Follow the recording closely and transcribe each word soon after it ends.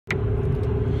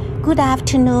Good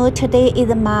afternoon. Today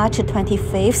is March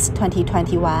 25th,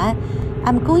 2021.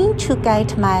 I'm going to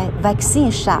get my vaccine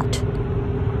shot.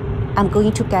 I'm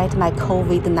going to get my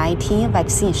COVID-19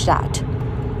 vaccine shot.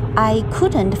 I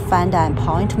couldn't find an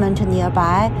appointment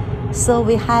nearby, so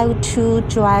we have to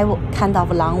drive kind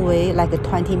of a long way, like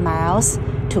 20 miles,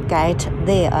 to get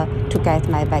there to get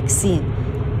my vaccine.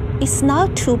 It's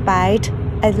not too bad.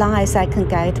 As long as I can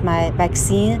get my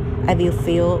vaccine, I will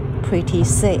feel pretty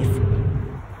safe.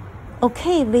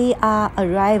 Okay, we are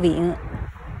arriving.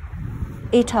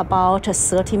 It's about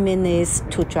 30 minutes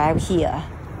to drive here.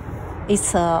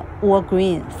 It's a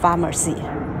Walgreens pharmacy.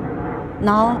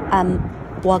 Now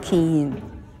I'm walking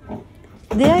in.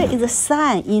 There is a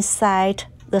sign inside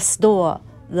the store,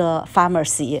 the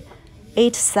pharmacy.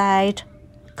 It said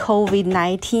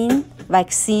COVID-19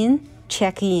 vaccine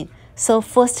check-in. So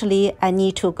firstly, I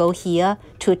need to go here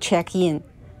to check in.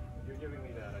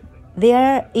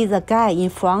 There is a guy in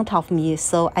front of me,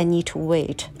 so I need to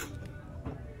wait.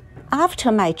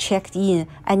 After my check-in,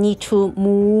 I need to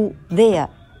move there.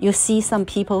 You see some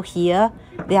people here,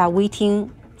 they are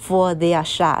waiting for their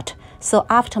shot. So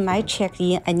after my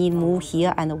check-in, I need to move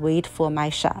here and wait for my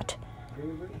shot.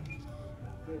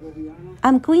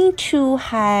 I'm going to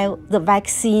have the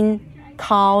vaccine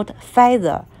called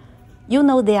Pfizer. You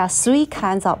know there are 3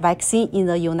 kinds of vaccine in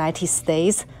the United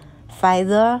States: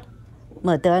 Pfizer,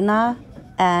 Moderna,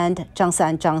 and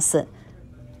Johnson & Johnson.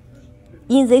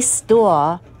 In this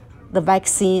store, the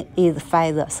vaccine is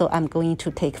Pfizer, so I'm going to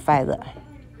take Pfizer.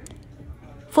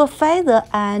 For Pfizer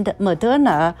and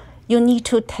Moderna, you need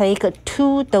to take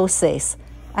 2 doses,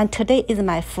 and today is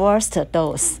my first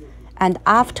dose. And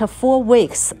after 4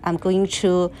 weeks, I'm going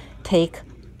to take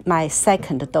my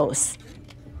second dose.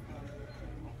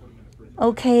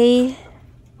 Okay,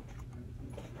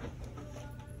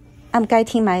 I'm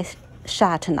getting my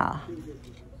shot now.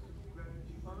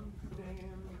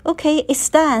 Okay, it's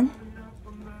done.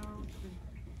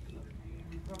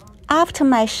 After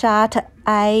my shot,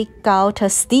 I got a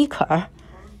sticker.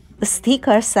 The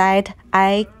sticker said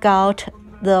I got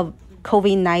the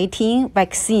COVID-19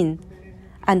 vaccine,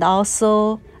 and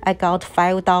also I got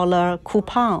 $5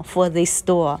 coupon for this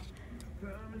store.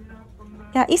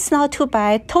 Yeah, it's not too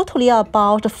bad. Totally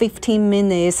about 15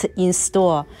 minutes in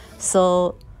store.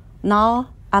 So now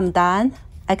I'm done.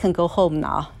 I can go home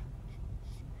now.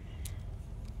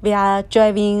 We are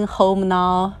driving home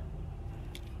now.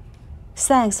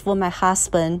 Thanks for my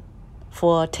husband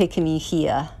for taking me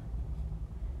here.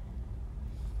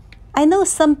 I know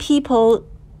some people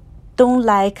don't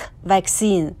like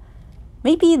vaccine.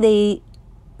 Maybe they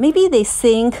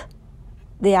think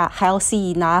they are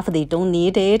healthy enough, they don't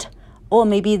need it, or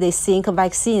maybe they think a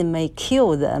vaccine may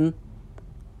kill them,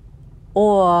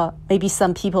 or maybe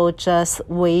some people just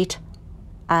wait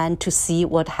and to see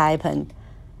what happened.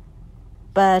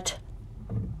 But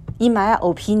in my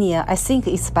opinion, I think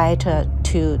it's better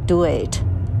to do it.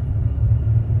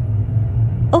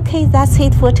 Okay, that's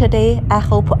it for today. I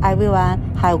hope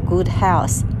everyone have good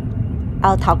health.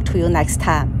 I'll talk to you next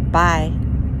time. Bye.